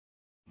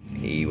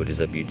Hey, what is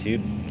up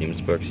YouTube?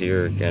 GINSCO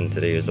here again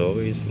today as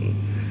always, and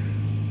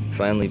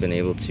finally been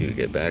able to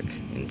get back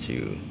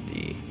into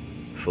the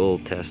full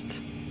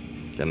test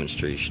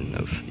demonstration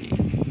of the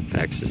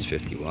Paxcess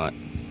 50W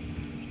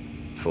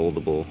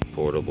foldable,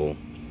 portable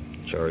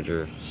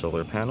charger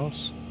solar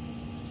panels.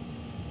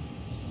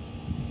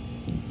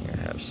 Here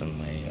I have some of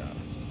my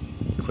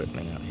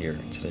equipment out here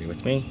today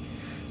with me.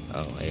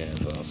 Oh, I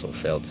have also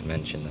failed to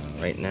mention,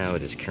 right now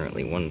it is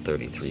currently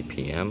 1:33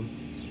 p.m.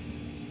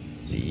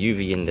 The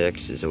UV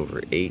index is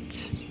over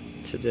 8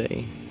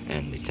 today,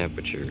 and the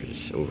temperature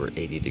is over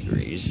 80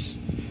 degrees.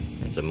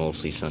 It's a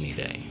mostly sunny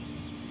day.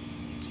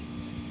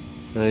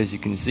 As you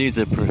can see, it's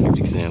a perfect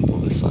example.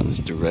 The sun is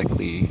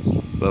directly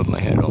above my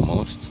head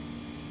almost,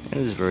 and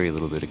there's very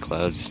little bit of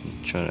clouds.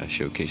 I'm trying to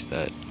showcase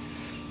that,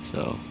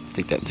 so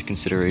take that into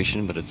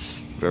consideration, but it's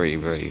very,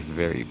 very,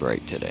 very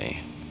bright today.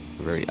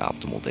 A very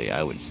optimal day,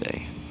 I would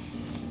say.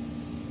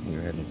 Go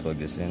ahead and plug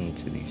this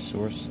into the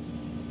source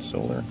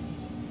solar.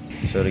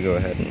 So to go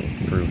ahead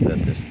and prove that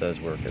this does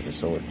work as a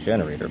solar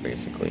generator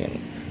basically,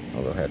 and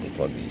I'll go ahead and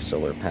plug the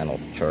solar panel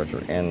charger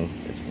in.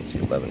 As you can see,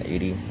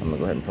 1180. I'm going to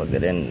go ahead and plug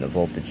that in, and the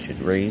voltage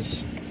should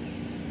raise.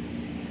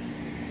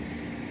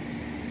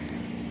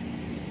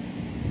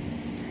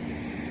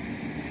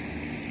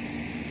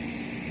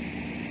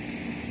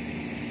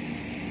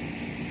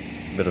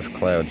 A bit of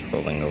clouds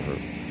rolling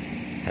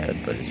overhead,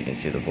 but as you can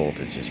see, the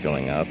voltage is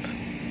going up.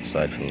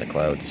 Aside from the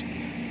clouds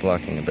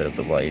blocking a bit of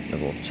the light, the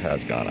voltage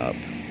has gone up.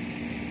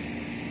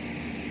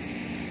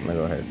 I'm going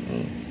to go ahead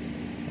and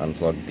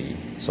unplug the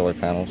solar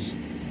panels.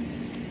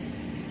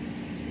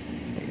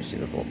 You can see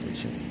the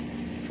voltage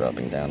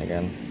dropping down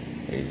again.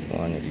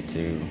 81,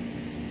 82.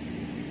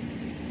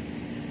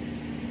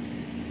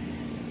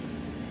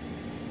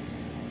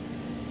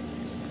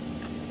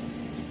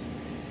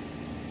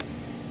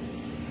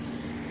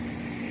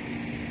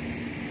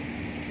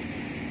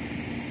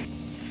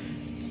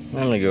 I'm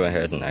going to go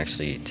ahead and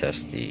actually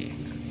test the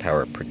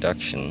power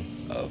production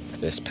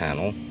of this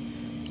panel.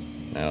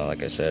 Now,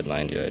 like I said,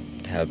 mind you,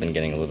 I have been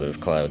getting a little bit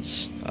of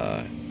clouds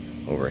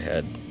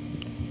overhead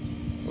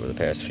over the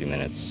past few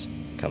minutes,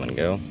 come and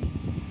go.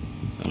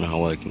 I don't know how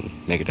well I can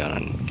make it out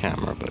on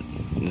camera, but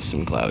there's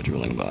some clouds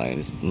rolling by.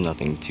 It's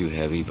nothing too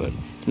heavy, but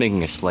it's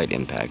making a slight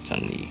impact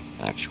on the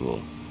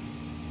actual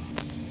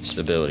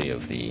stability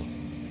of the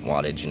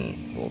wattage and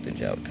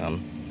voltage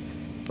outcome,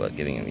 but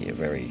giving me a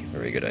very,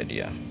 very good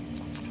idea.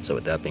 So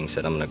with that being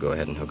said, I'm going to go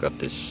ahead and hook up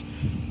this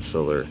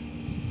solar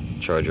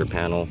charger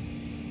panel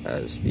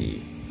as the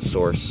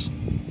source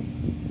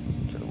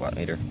to the watt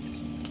meter.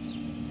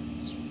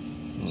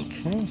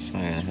 Okay, so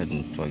I went ahead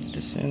and plugged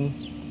this in,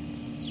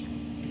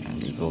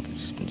 and the voltage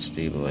has been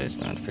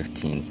stabilized around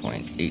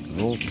 15.8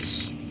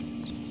 volts,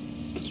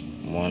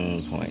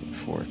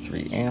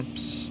 1.43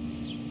 amps,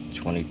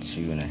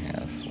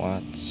 22.5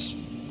 watts.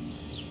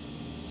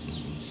 You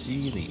can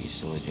see the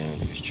solar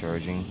generator is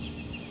charging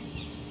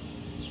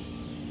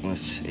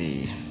with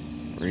a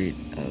rate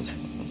of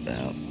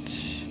about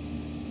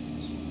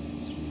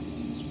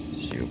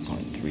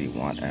 0.3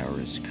 watt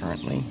hours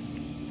currently.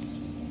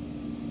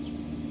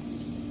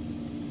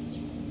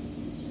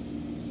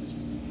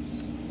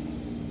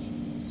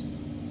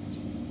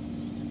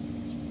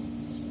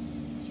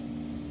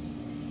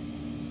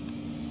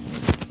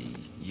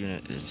 The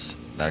unit is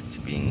back to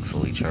being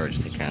fully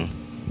charged again.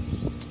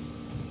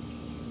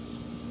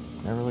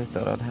 I really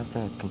thought I'd have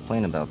to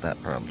complain about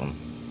that problem,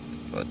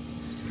 but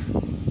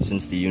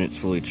since the unit's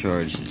fully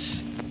charged,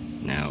 it's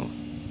now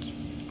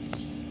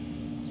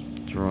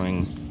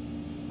drawing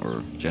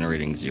or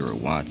generating 0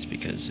 watts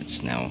because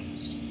it's now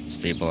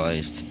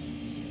stabilized.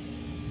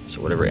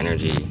 So whatever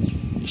energy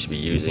you should be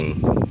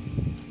using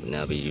would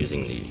now be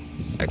using the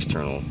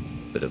external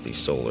bit of the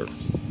solar.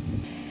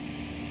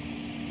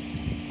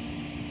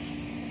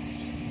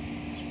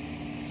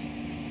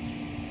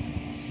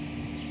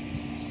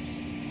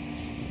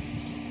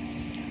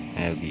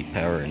 I have the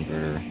power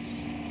inverter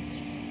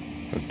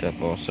hooked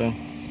up also.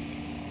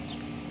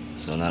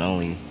 So not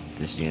only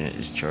this unit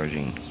is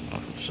charging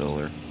off of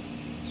solar,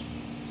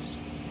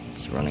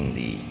 it's running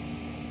the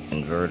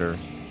inverter,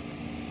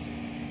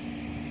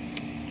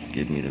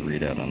 give me the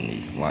readout on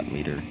the watt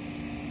meter.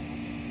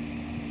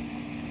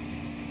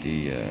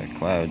 The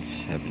clouds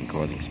have been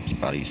causing some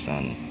spotty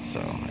sun, so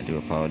I do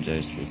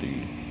apologize for the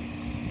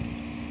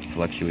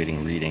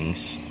fluctuating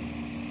readings.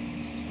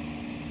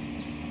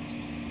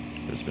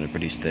 But it's been a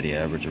pretty steady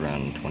average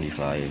around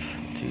 25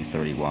 to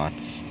 30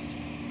 watts,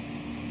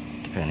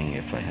 depending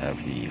if I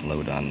have the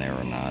load on there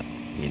or not,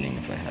 meaning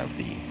if I have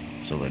the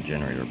solar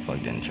generator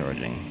plugged in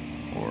charging,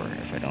 or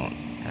if I don't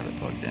have it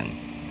plugged in.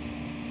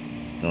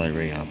 The only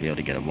way I'll be able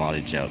to get a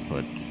wattage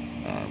output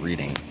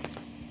reading,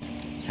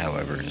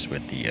 however, is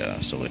with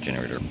the solar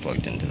generator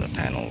plugged into the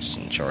panels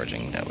and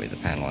charging. That way the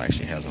panel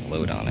actually has a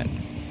load on it.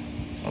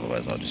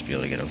 Otherwise I'll just be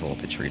able to get a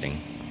voltage reading.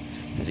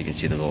 As you can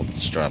see, the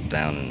voltage dropped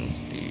down and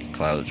the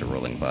clouds are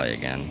rolling by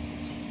again.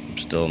 I'm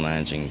still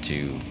managing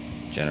to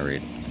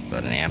generate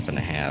about 1.5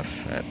 amps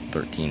at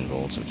 13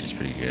 volts, which is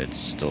pretty good. It's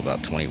still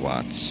about 20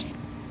 watts.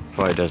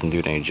 Probably doesn't do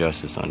it any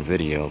justice on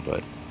video,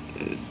 but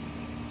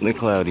the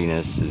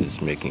cloudiness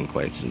is making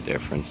quite some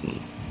difference and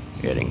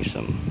getting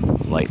some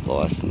light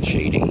loss and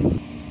shading.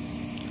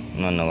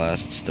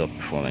 Nonetheless, it's still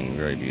performing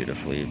very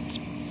beautifully. It's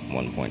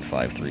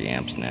 1.53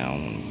 amps now,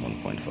 and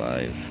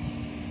 1.5,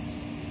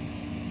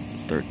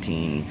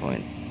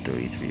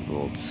 13.33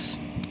 volts,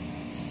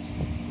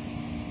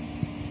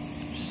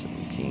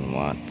 17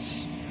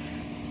 watts.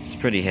 It's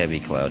pretty heavy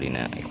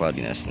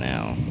cloudiness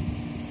now.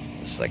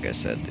 Just like I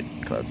said, the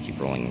clouds keep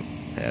rolling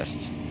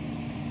past.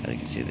 As you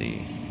can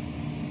see,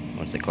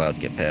 once the clouds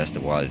get past,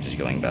 the wattage is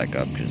going back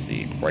up because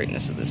the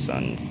brightness of the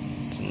sun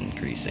is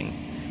increasing.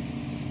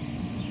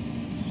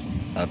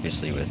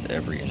 Obviously, with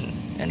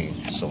any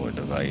solar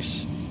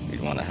device,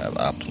 you'd want to have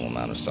optimal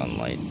amount of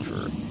sunlight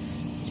for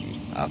the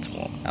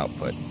optimal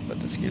output, but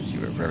this gives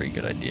you a very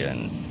good idea,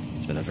 and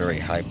it's been a very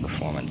high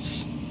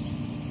performance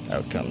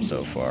outcome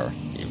so far,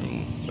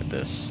 even with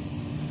this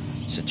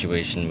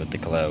situation with the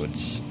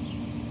clouds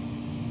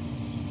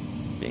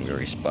being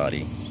very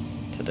spotty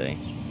today.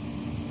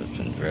 It's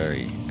been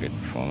very good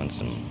performance,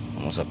 and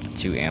almost up to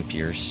 2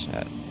 amperes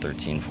at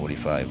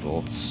 1345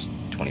 volts,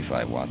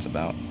 25 watts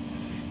about.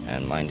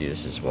 And mind you,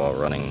 this is while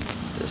running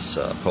this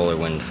polar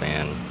wind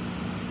fan.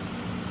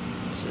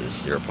 This is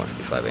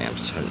 0.55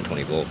 amps,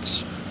 120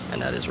 volts,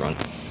 and that is run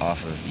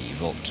off of the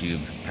VOLTCUBE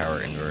power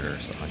inverter,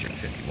 so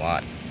 150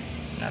 watt,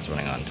 and that's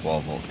running on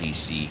 12 volt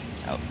DC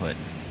output,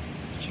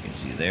 which you can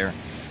see there.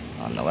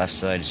 On the left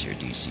side is your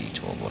DC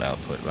 12 volt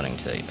output running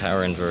to a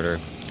power inverter,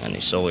 and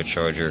the solar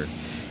charger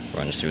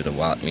runs through the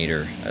watt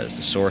meter as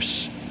the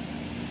source,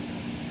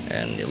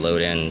 and the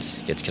load end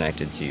gets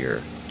connected to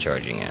your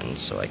charging end,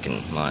 so I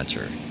can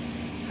monitor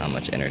how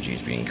much energy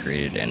is being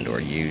created and or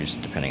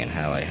used depending on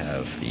how I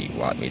have the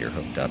watt meter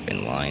hooked up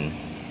in line.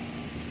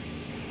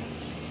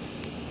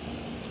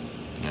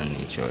 And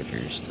the charger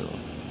is still,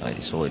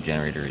 the solar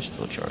generator is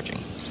still charging.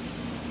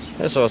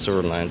 This also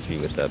reminds me,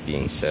 with that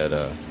being said,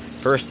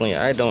 personally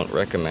I don't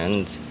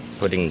recommend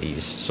putting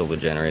these solar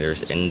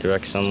generators in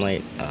direct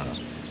sunlight,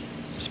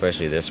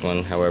 especially this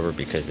one, however,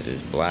 because it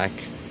is black,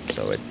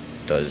 so it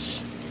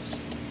does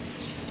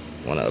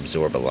want to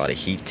absorb a lot of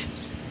heat,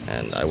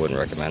 and I wouldn't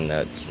recommend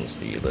that since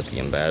the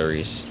lithium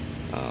batteries.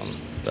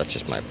 That's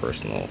just my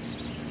personal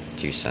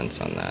 2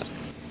 cents on that.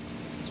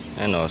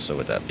 And also,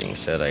 with that being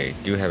said, I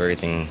do have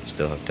everything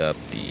still hooked up.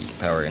 The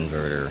power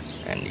inverter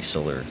and the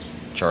solar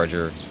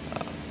charger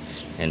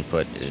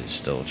input is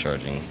still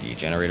charging the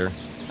generator.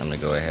 I'm going to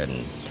go ahead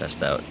and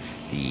test out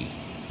the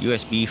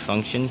USB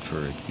function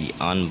for the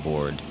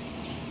onboard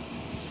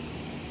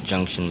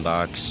junction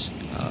box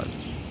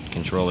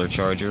controller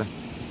charger.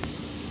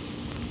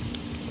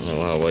 I don't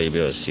know how well you'll be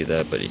able to see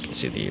that, but you can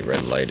see the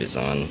red light is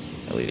on,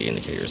 LED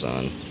indicator is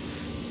on.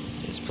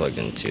 It's plugged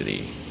into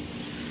the,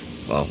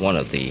 well, one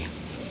of the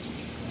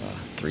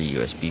 3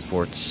 USB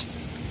ports.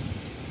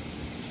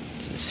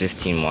 It's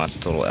 15 watts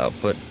total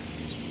output.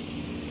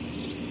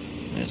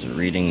 There's a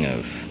reading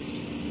of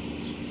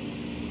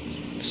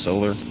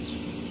solar,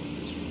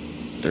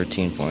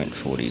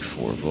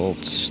 13.44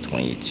 volts,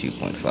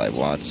 22.5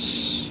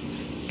 watts,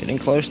 getting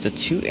close to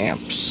 2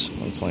 amps,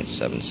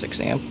 1.76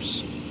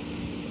 amps.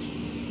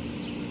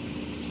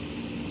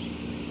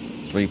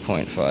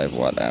 3.5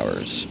 watt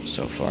hours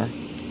so far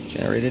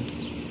generated.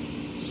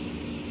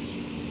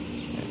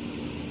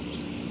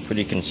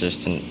 Pretty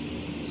consistent,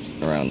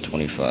 around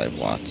 25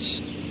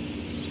 watts.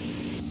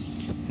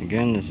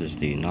 Again, this is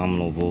the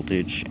nominal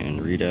voltage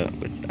and readout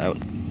without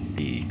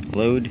the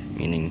load,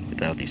 meaning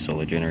without the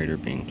solar generator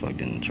being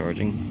plugged in and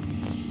charging.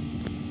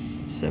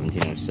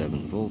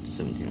 1707 volts,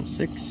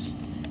 1706.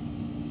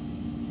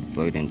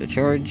 Plugged into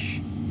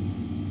charge.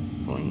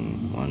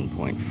 Pulling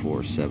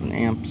 1.47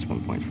 amps,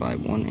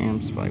 1.51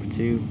 amps,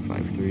 5.2,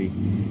 5.3,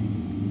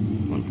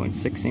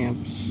 1.6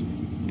 amps,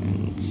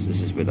 and this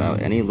is without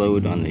any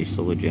load on the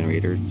solar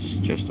generator,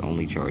 just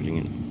only charging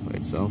it by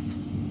itself.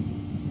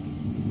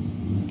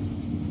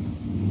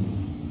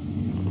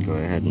 Go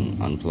ahead and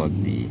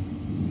unplug the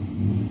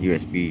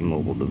USB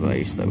mobile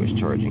device that was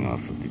charging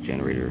off of the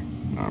generator,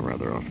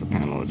 rather off the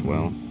panel as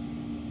well.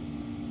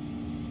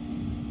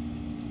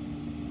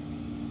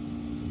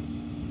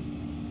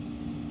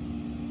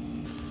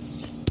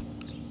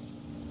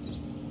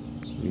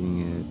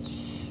 Reading at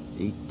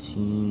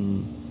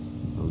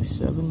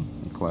 1807.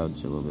 The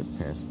clouds are a little bit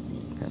passed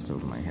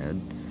over my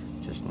head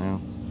just now.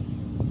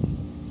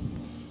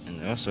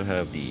 And I also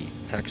have the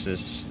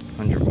Paxcess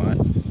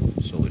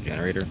 100W solar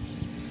generator.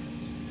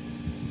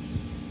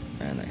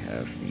 And I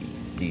have the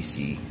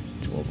DC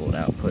 12 volt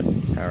output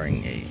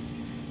powering a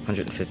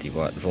 150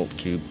 watt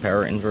VOLTCUBE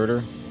power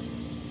inverter.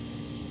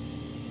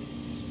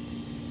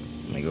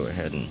 Let me go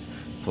ahead and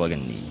plug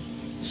in the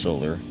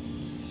solar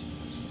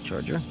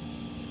charger.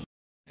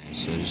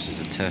 So just as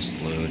a test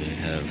load, I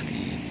have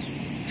the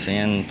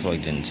fan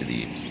plugged into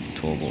the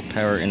 12 volt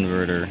power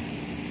inverter.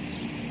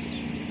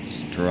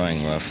 It's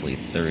drawing roughly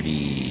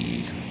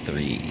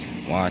 33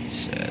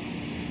 watts at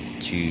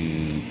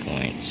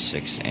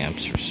 2.6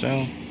 amps or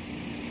so.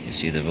 You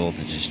see the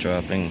voltage is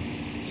dropping.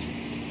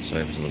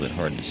 Sorry, it was a little bit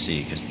hard to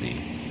see because the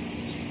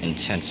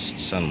intense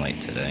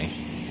sunlight today.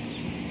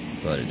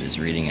 but it is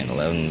reading at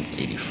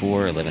 1184,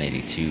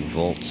 1182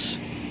 volts.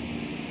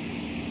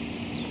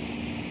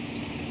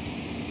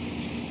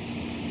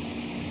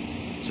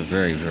 It's a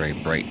very, very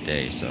bright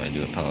day, so I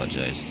do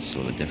apologize. It's a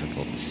little bit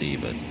difficult to see,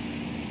 but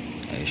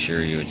I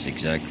assure you it's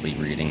exactly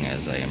reading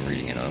as I am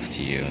reading it off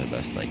to you the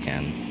best I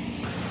can.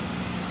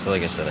 So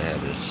like I said, I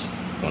have this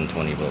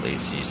 120 volt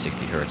AC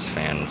 60 hertz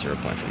fan,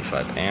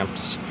 0.35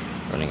 amps,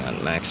 running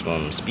on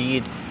maximum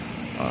speed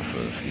off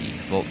of the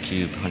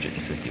VOLTCUBE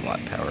 150 watt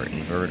power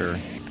inverter.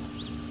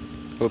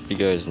 Hope you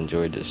guys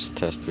enjoyed this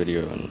test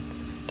video and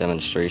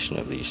demonstration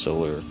of the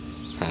solar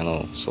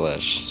panel /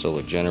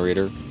 solar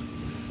generator.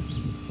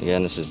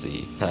 Again, this is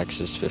the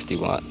Paxcess 50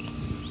 watt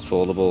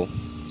foldable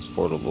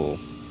portable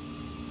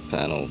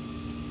panel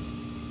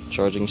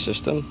charging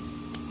system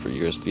for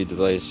USB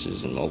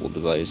devices and mobile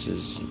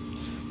devices,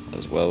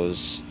 as well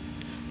as,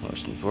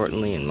 most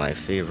importantly, and my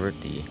favorite,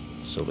 the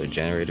solar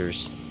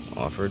generators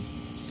offered.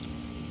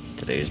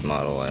 Today's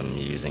model I'm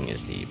using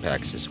is the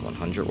Paxcess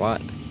 100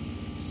 watt.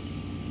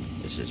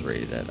 This is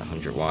rated at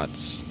 100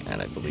 watts,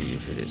 and I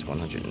believe it is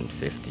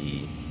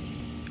 150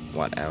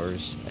 watt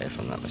hours, if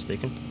I'm not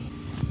mistaken.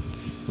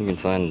 You can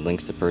find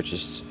links to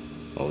purchase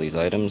all these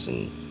items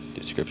in the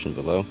description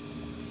below.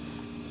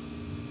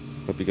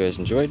 Hope you guys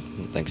enjoyed,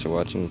 and thanks for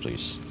watching.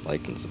 Please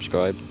like and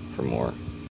subscribe for more.